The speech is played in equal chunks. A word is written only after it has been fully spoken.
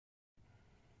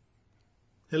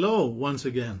Hello once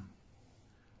again.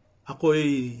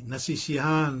 Ako'y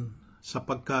nasisiyahan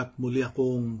sapagkat muli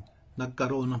akong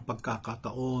nagkaroon ng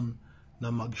pagkakataon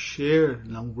na mag-share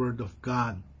ng Word of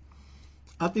God.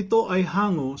 At ito ay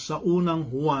hango sa unang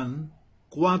Juan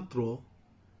 4:7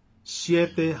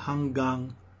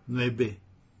 hanggang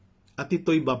 9. At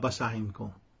ito'y babasahin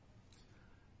ko.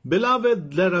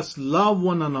 Beloved, let us love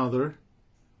one another,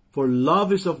 for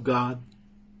love is of God,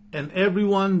 and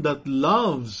everyone that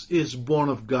loves is born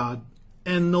of God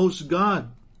and knows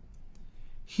God.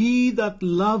 He that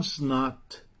loves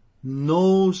not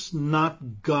knows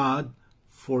not God,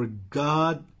 for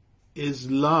God is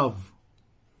love.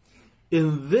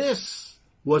 In this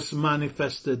was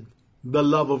manifested the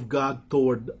love of God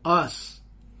toward us,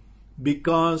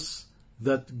 because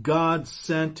that God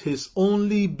sent His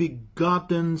only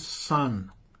begotten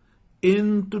Son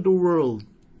into the world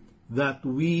that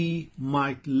we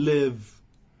might live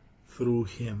through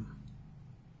Him.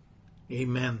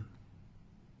 Amen.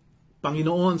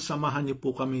 Panginoon, samahan niyo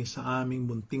po kami sa aming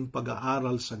munting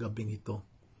pag-aaral sa gabing ito.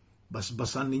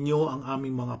 Basbasan ninyo ang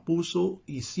aming mga puso,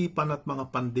 isipan at mga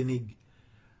pandinig.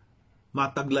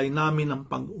 Mataglay namin ang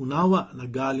pag-unawa na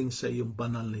galing sa iyong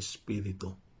banal na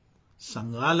Espiritu. Sa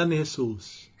ngalan ni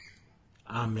Jesus.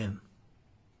 Amen.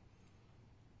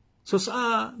 So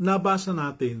sa nabasa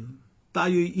natin,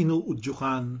 tayo'y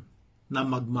inuudyukan na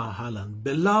magmahalan.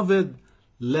 Beloved,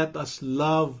 let us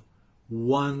love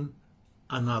one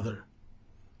another.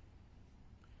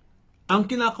 Ang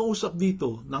kinakausap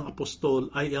dito ng apostol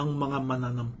ay ang mga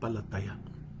mananampalataya.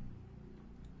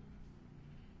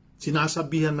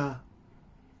 Sinasabihan na,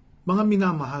 mga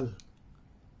minamahal,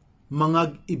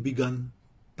 mangag-ibigan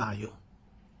tayo.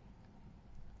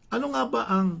 Ano nga ba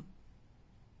ang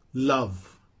love?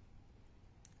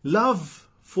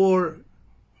 Love for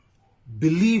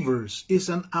believers is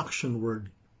an action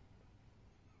word.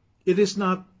 It is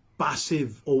not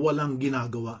passive o walang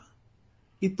ginagawa.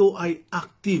 Ito ay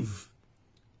active,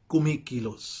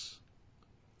 kumikilos.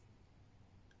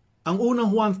 Ang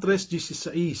unang Juan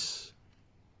 3:16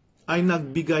 ay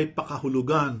nagbigay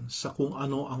pakahulugan sa kung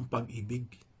ano ang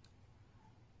pag-ibig.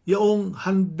 Yaong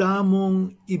handa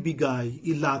mong ibigay,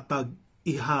 ilatag,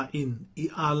 ihain,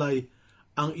 ialay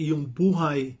ang iyong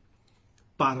buhay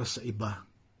para sa iba.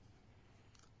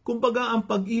 Kumbaga, ang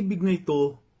pag-ibig na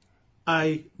ito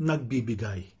ay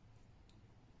nagbibigay.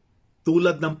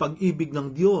 Tulad ng pag-ibig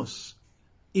ng Diyos,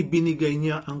 ibinigay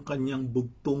niya ang kanyang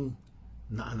bugtong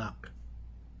na anak.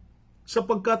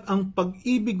 Sapagkat ang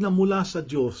pag-ibig na mula sa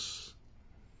Diyos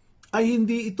ay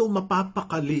hindi ito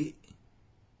mapapakali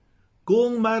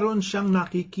kung mayroon siyang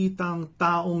nakikitang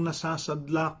taong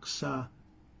nasasadlak sa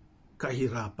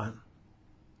kahirapan,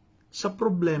 sa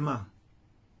problema,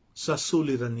 sa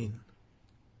suliranin.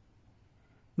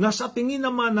 Nasa tingin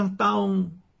naman ng taong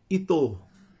ito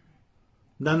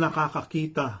na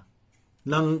nakakakita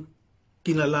ng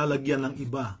kinalalagyan ng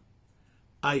iba,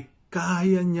 ay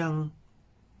kaya niyang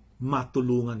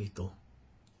matulungan ito.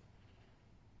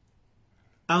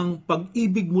 Ang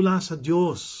pag-ibig mula sa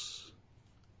Diyos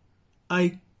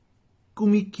ay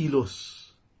kumikilos.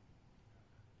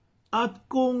 At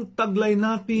kung taglay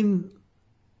natin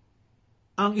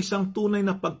ang isang tunay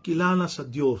na pagkilala sa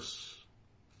Diyos,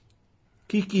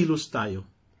 kikilos tayo.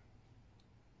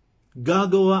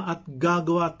 Gagawa at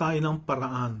gagawa tayo ng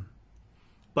paraan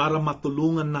para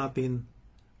matulungan natin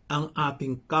ang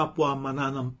ating kapwa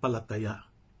mananampalataya.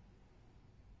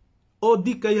 O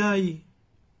di kaya'y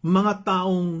mga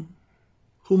taong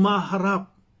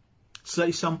humaharap sa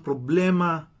isang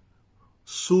problema,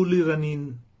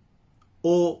 suliranin,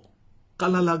 o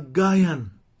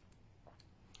kalalagayan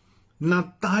na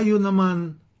tayo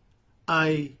naman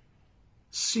ay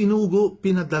sinugo,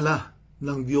 pinadala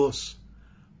ng Diyos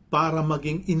para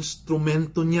maging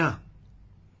instrumento niya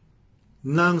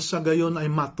nang sa gayon ay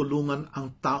matulungan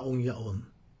ang taong yaon.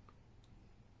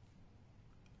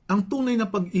 Ang tunay na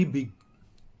pag-ibig,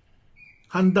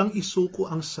 handang isuko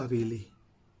ang sarili.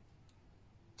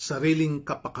 Sariling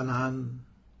kapakanan,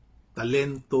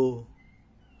 talento,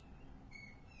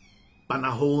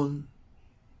 panahon,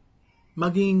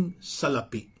 maging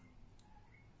salapi.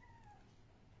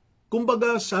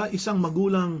 Kumbaga sa isang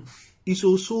magulang,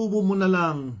 isusubo mo na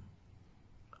lang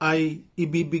ay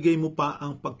ibibigay mo pa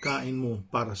ang pagkain mo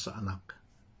para sa anak.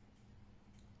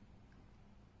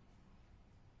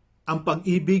 Ang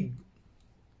pag-ibig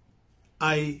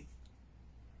ay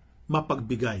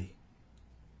mapagbigay,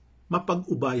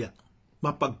 mapag-ubaya,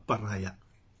 mapagparaya.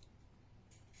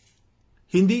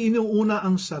 Hindi inuuna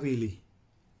ang sarili.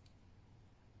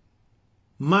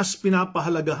 Mas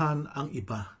pinapahalagahan ang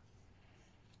iba.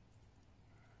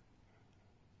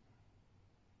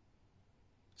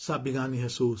 Sabi nga ni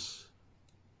Jesus,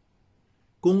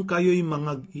 kung kayo'y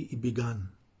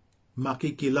mag-iibigan,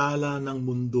 makikilala ng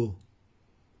mundo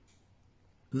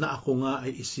na ako nga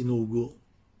ay isinugo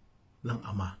ng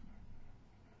Ama.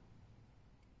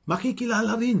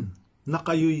 Makikilala rin na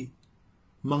kayo'y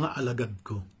mga alagad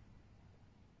ko.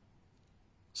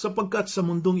 Sapagkat sa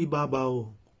mundong ibabaw,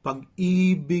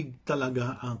 pag-ibig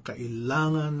talaga ang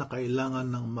kailangan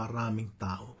ng maraming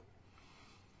tao.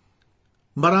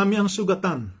 Marami ang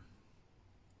sugatan,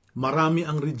 marami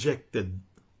ang rejected,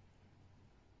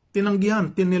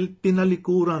 tinanggihan,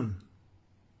 tinalikuran,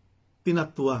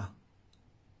 tinatwa,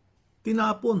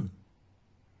 tinapon.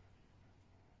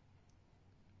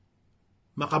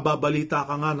 Makababalita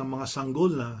ka nga ng mga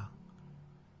sanggol na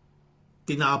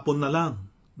tinapon na lang,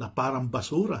 na parang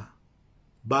basura.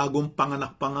 Bagong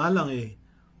panganak pa nga lang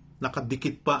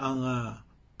nakadikit pa ang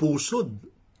pusod,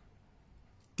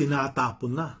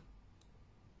 tinatapon na.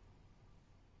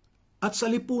 At sa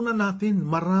lipunan natin,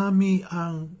 marami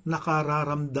ang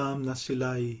nakararamdam na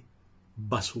sila'y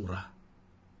basura.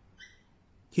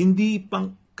 Hindi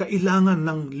pang kailangan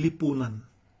ng lipunan.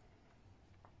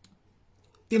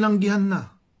 Tinanggihan na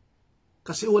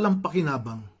kasi walang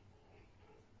pakinabang.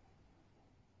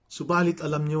 Subalit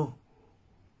alam nyo,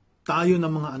 tayo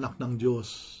na mga anak ng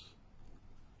Diyos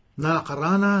na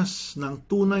nakaranas ng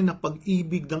tunay na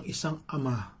pag-ibig ng isang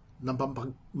ama na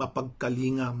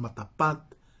mapagkalinga, matapat,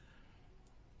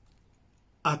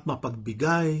 at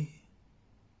mapagbigay,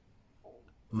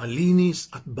 malinis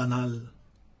at banal.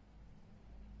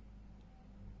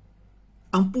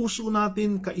 Ang puso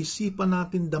natin, kaisipan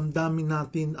natin, damdamin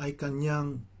natin ay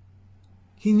kanyang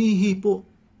hinihipo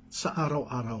sa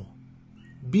araw-araw,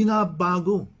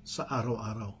 binabago sa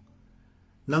araw-araw.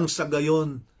 Nang sa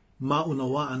gayon,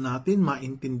 maunawaan natin,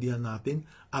 maintindihan natin,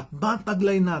 at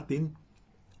mataglay natin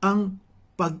ang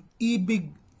pag-ibig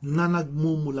na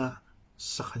nagmumula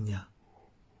sa Kanya.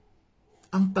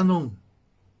 Ang tanong,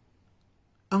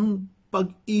 ang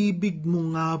pag-ibig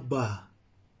mo nga ba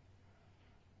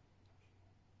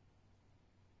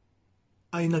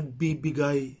ay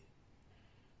nagbibigay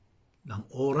ng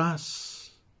oras,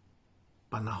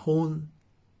 panahon,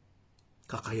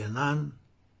 kakayanan,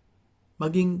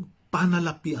 maging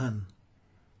panalapian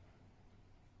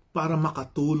para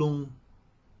makatulong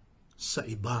sa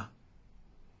iba,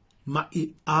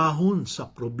 maiahon sa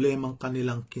problemang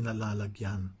kanilang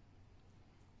kinalalagyan?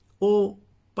 O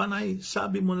panay,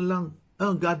 sabi mo na lang,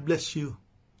 oh, God bless you,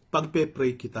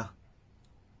 pagpe-pray kita.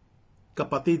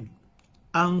 Kapatid,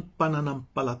 ang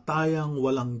pananampalatayang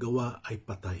walang gawa ay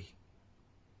patay.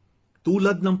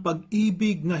 Tulad ng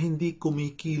pag-ibig na hindi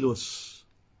kumikilos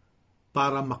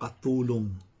para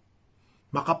makatulong,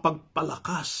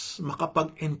 makapagpalakas,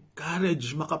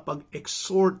 makapag-encourage,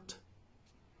 makapag-exhort,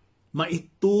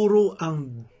 maituro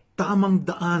ang tamang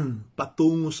daan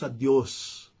patungo sa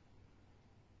Diyos.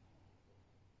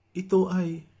 Ito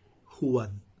ay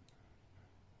huwad.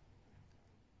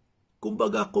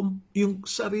 Kumbaga, yung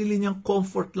sarili niyang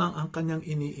comfort lang ang kanyang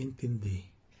iniintindi.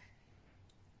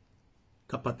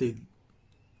 Kapatid,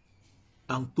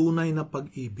 ang tunay na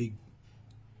pag-ibig,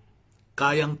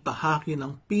 kayang tahakin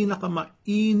ang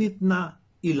pinakamainit na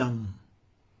ilang.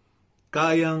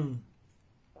 Kayang,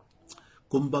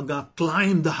 kumbaga,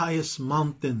 climb the highest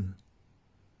mountain.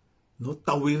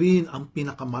 Tawirin ang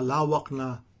pinakamalawak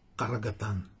na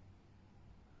karagatan.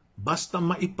 Basta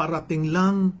maiparating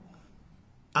lang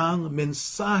ang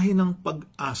mensahe ng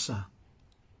pag-asa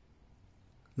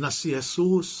na si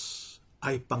Jesus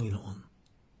ay Panginoon.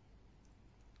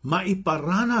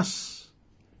 Maiparanas,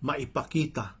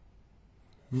 maipakita,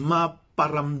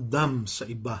 maparamdam sa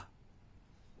iba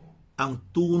ang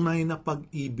tunay na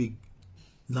pag-ibig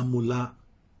na mula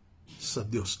sa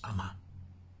Diyos Ama.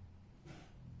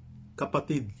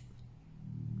 Kapatid,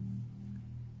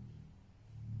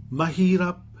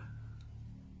 mahirap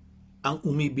ang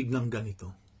umibig ng ganito.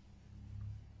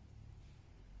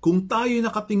 Kung tayo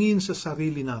nakatingin sa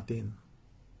sarili natin,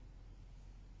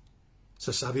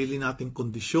 sa sarili nating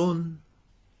kondisyon,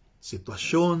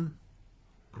 sitwasyon,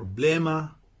 problema,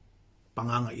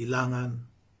 pangangailangan,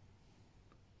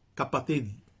 kapatid,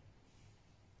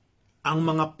 ang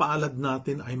mga palad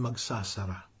natin ay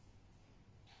magsasara.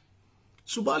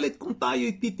 Subalit kung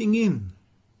tayo'y titingin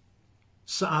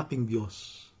sa ating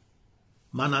Diyos,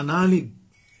 mananalig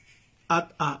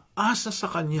at aasa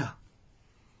sa Kanya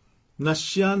na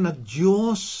Siya na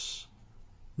Diyos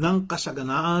ng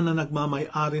kasaganaan na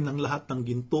nagmamay-ari ng lahat ng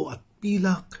ginto at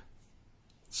pilak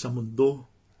sa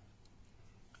mundo.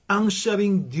 Ang Siya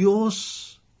ring Diyos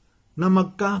na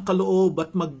magkakaloob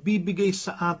at magbibigay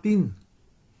sa atin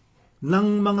ng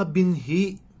mga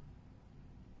binhi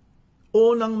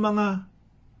o ng mga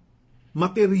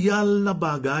material na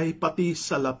bagay, pati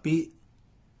salapi,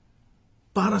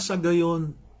 para sa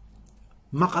gayon,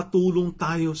 makatulong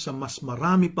tayo sa mas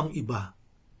marami pang iba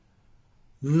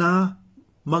na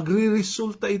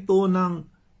magriresulta ito ng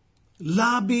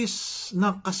labis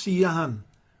na kasiyahan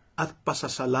at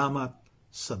pasasalamat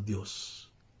sa Diyos.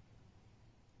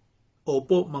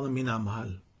 Opo, mga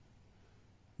minamahal,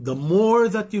 the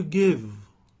more that you give,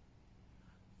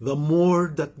 the more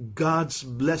that God's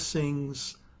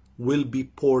blessings will be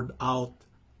poured out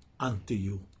unto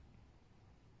you.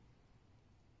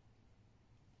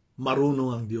 Marunong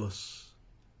ang Diyos.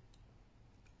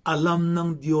 Alam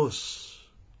ng Diyos.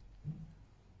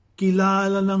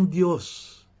 Kilala ng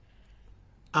Diyos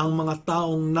ang mga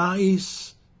taong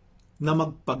nais na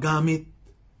magpagamit,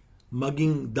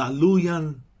 maging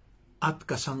daluyan at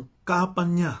kasangkapan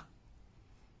niya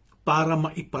para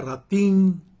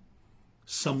maiparating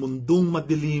sa mundong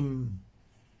madilim,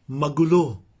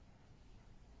 magulo,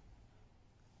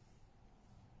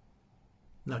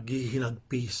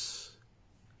 naghihinagpis,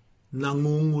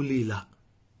 nangungulila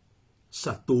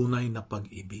sa tunay na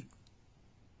pag-ibig.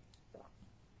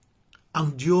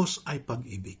 Ang Diyos ay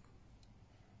pag-ibig.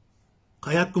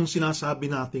 Kaya't kung sinasabi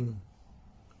nating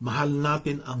mahal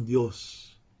natin ang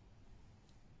Diyos,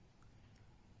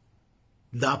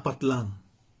 dapat lang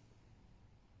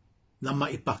na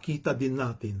maipakita din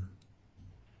natin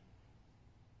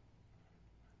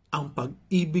ang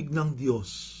pag-ibig ng Diyos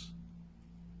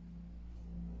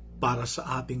para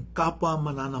sa ating kapwa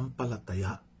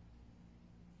mananampalataya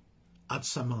at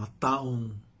sa mga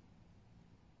taong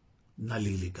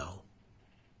naliligaw.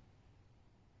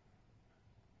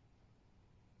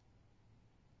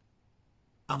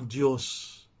 Ang Diyos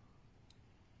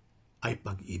ay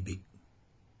pag-ibig.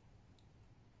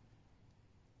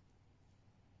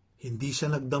 Hindi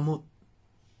siya nagdamot.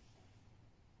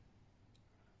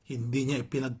 Hindi niya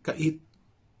ipinagkait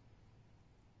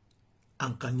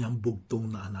ang kanyang bugtong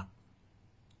na anak.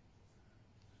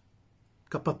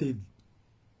 Kapatid,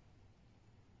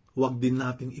 huwag din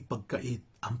nating ipagkait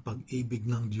ang pag-ibig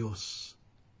ng Diyos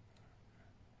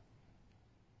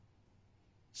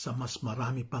sa mas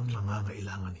marami pang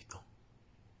nangangailangan ito.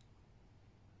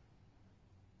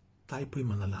 Tayo po'y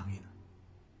manalangin.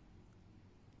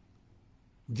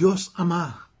 Diyos Ama,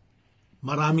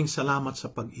 maraming salamat sa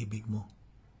pag-ibig mo.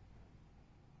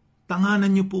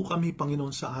 Tanganan niyo po kami,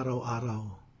 Panginoon, sa araw-araw.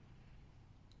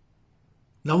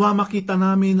 Nawa makita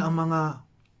namin ang mga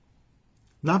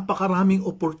napakaraming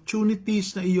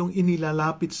opportunities na iyong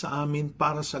inilalapit sa amin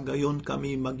para sa gayon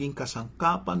kami maging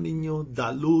kasangkapan ninyo,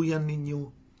 daluyan ninyo,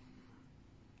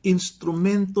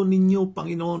 instrumento ninyo,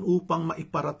 Panginoon, upang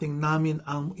maiparating namin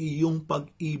ang iyong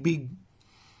pag-ibig.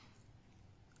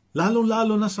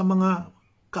 Lalo-lalo na sa mga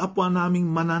kapwa naming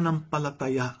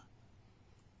mananampalataya,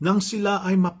 nang sila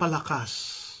ay mapalakas,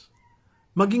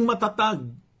 maging matatag,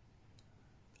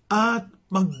 at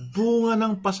magbunga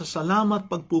ng pasasalamat,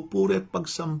 pagpupuri at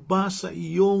pagsamba sa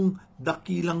iyong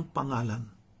dakilang pangalan.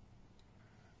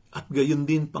 At gayon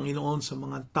din, Panginoon, sa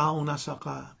mga taong nasa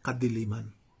kadiliman.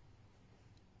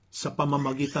 Sa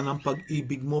pamamagitan ng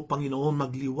pag-ibig mo, Panginoon,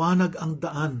 magliwanag ang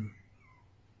daan,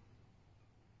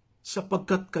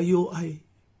 sapagkat kayo ay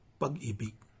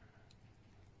pag-ibig.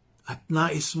 At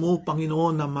nais mo,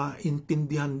 Panginoon, na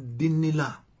maintindihan din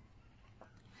nila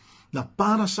na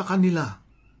para sa kanila,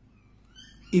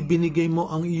 ibinigay mo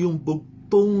ang iyong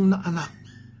bugtong na anak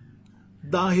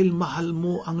dahil mahal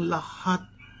mo ang lahat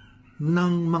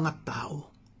ng mga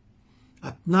tao.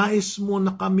 At nais mo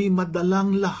na kami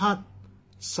madalang lahat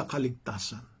sa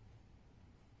kaligtasan.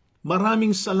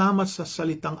 Maraming salamat sa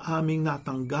salitang aming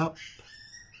natanggap.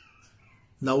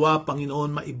 Nawa,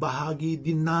 Panginoon, maibahagi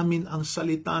din namin ang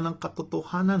salita ng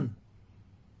katotohanan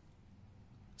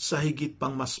sa higit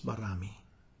pang mas marami.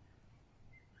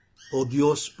 O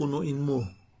Diyos, punuin mo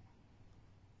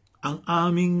ang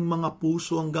aming mga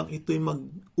puso hanggang ito'y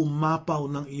mag-umapaw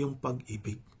ng iyong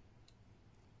pag-ibig.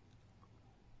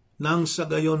 Nang sa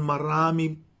gayon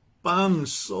marami pang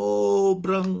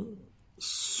sobrang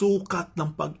sukat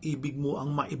ng pag-ibig mo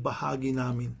ang maibahagi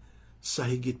namin sa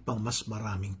higit pang mas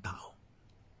maraming tao.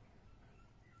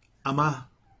 Ama,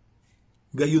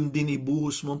 gayon din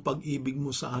ibuhos mo ang pag-ibig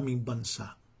mo sa aming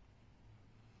bansa.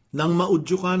 Nang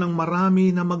maudyo ka ng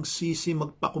marami na magsisi,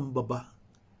 magpakumbaba,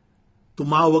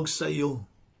 tumawag sa iyo,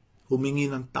 humingi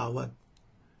ng tawad,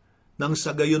 nang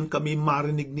sa gayon kami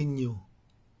marinig ninyo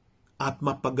at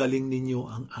mapagaling ninyo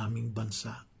ang aming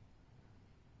bansa.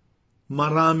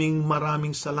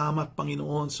 Maraming salamat,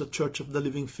 Panginoon, sa Church of the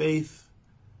Living Faith.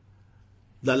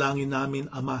 Dalangin namin,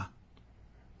 Ama,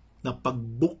 na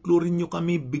pagbuklo rin nyo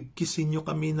kami, bigkisin nyo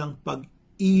kami ng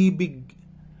pag-ibig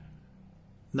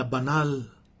na banal,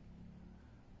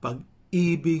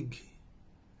 pag-ibig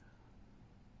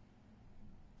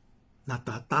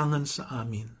natatangan sa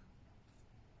amin,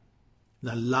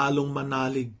 na lalong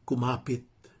manalig kumapit,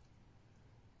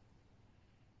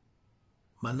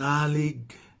 manalig,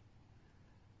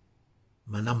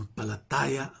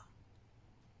 manampalataya,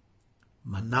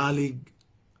 manalig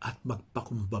at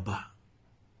magpakumbaba.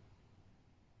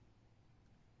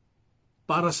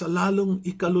 Para sa lalong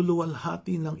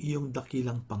ikaluluwalhati ng iyong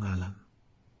dakilang pangalan.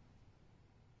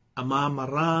 Ama,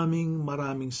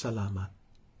 maraming salamat.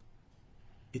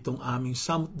 Itong aming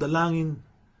dalangin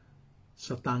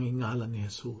sa tanging ngalan ni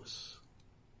Jesus.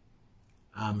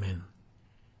 Amen.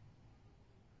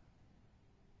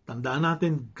 Tandaan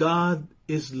natin, God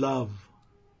is love.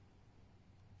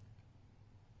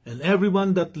 And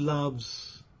everyone that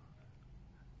loves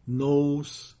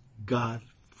knows God,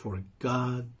 for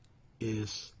God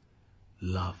is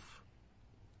love.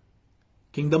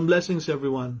 Kingdom blessings,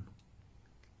 everyone.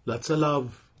 Lots of love.